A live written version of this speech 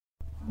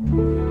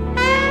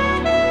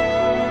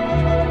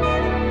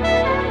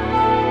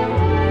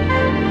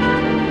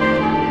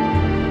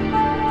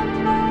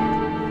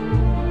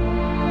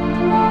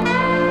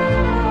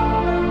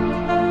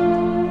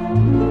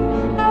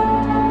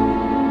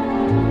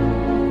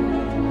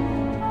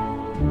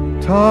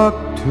Talk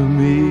to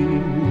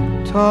me,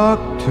 talk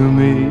to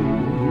me,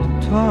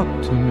 talk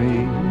to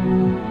me.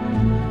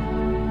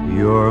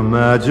 Your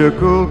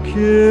magical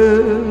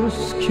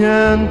kiss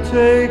can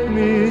take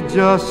me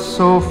just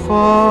so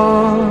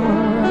far.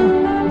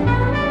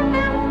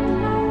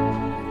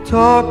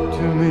 Talk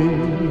to me,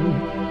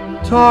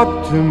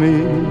 talk to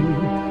me,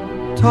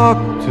 talk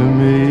to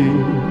me.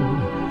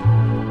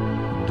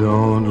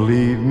 Don't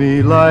leave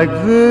me like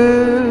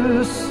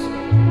this,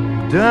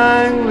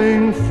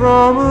 dangling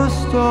from a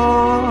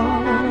star.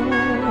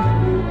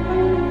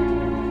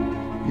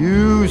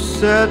 You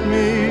set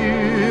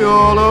me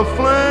all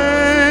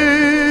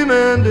aflame,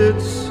 and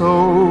it's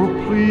so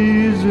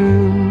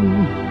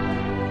pleasing.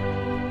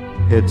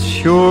 It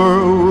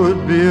sure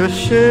would be a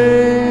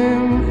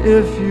shame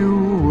if you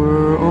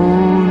were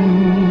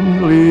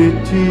only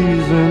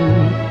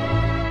teasing.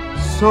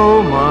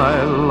 So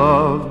my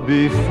love,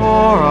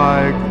 before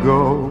I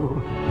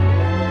go,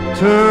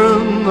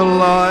 turn the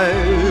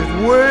light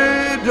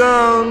way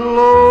down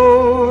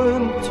low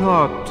and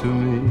talk to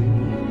me,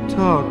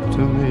 talk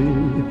to me,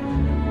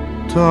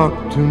 talk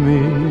to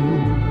me.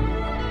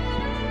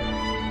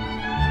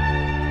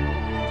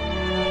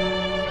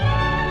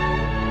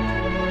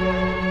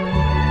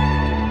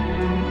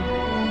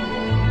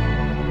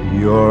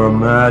 Your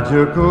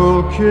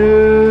magical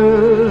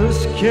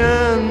kiss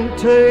can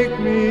take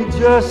me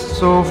just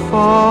so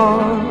far.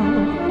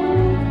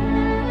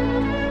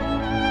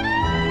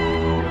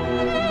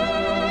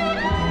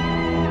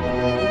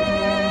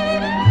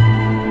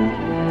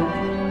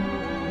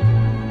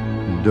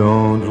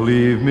 Don't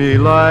leave me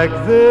like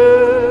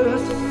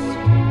this,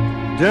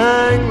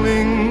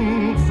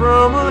 dangling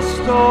from a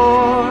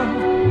star.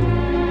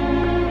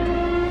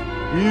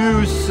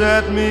 You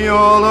set me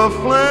all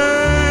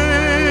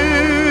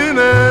aflame,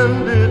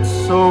 and it's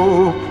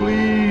so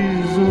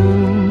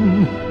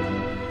pleasing.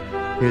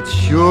 It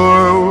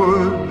sure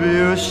would be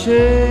a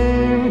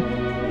shame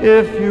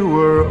if you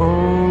were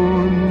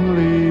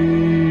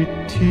only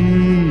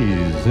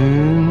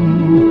teasing.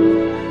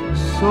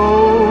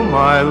 So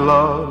my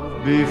love,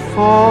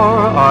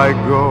 before I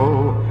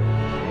go,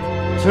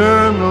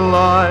 turn the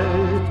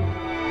light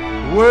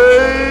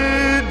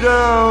way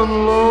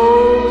down low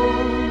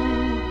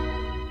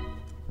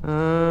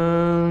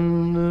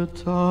and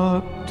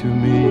talk to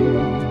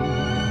me.